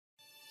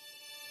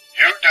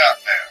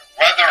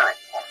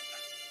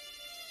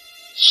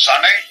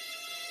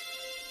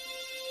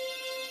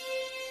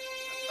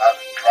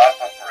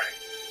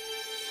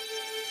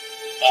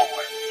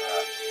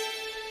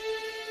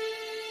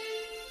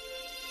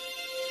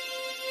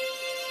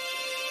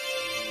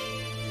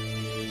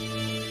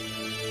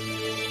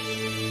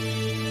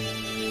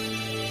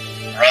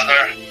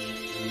brother.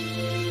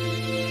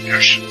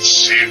 You should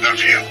see the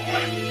view.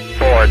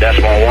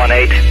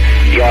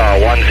 4.18,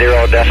 YAR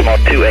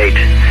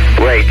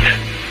 10.28,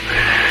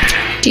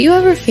 rates. Do you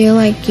ever feel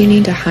like you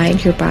need to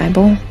hide your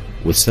Bible?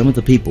 With some of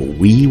the people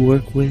we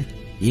work with?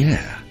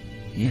 Yeah,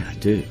 I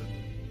do.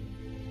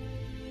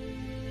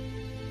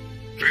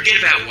 Forget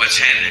about what's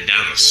happening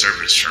down the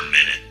surface for a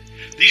minute.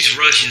 These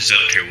Russians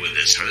up here with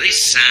us, are they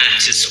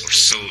scientists or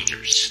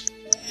soldiers?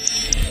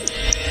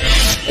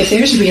 If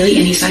there's really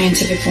any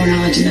scientific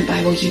foreknowledge in the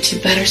Bible, you two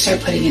better start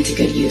putting it to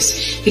good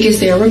use, because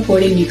they're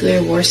reporting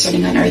nuclear war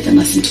starting on Earth in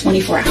less than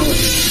 24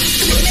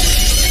 hours.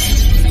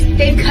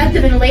 They've cut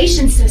the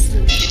ventilation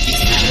system.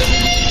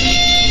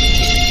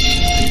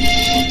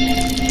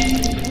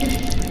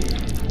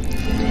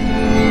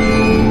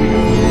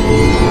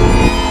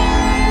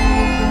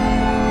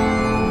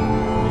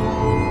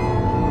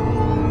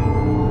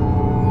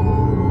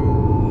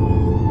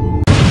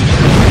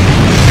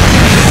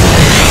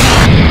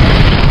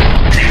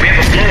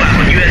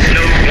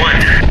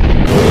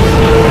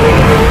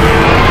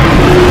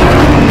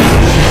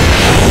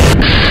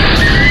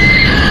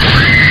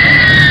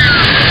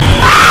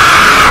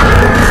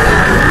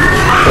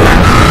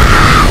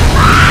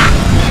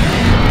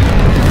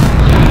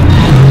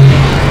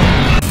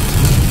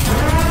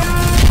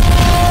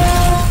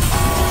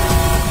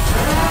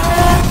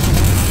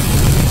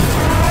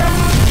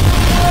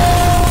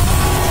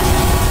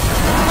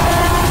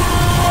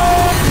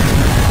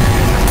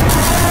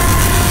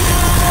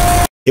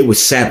 It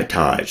was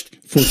sabotaged.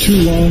 For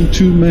too long,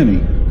 too many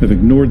have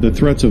ignored the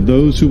threats of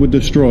those who would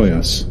destroy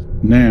us.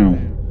 Now,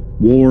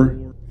 war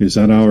is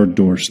at our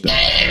doorstep.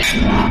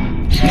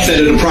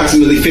 Set at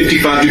approximately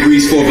 55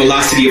 degrees for a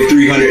velocity of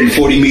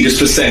 340 meters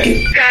per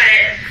second. Got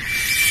it.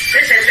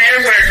 This had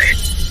better work.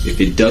 If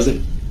it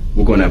doesn't,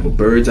 we're going to have a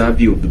bird's eye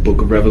view of the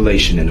Book of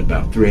Revelation in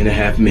about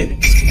 3.5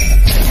 minutes.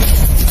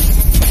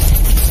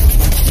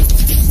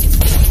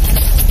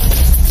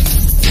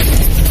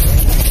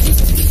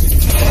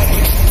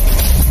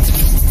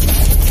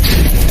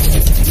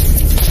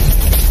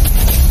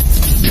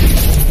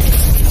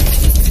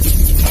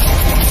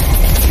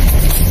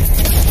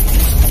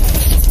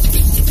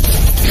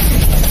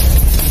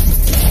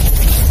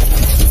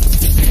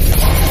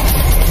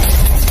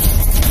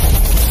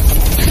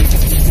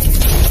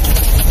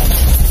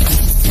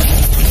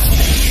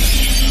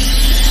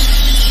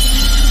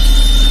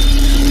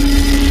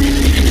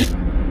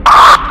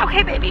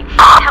 Baby,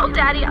 tell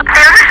Daddy up there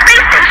in the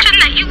space station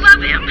that you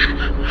love him.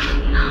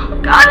 Oh,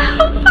 God,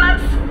 help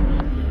us.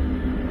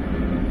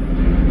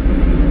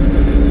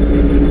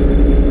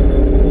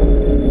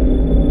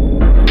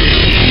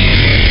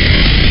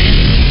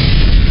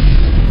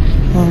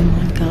 Oh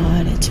my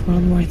God, it's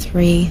World War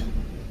III.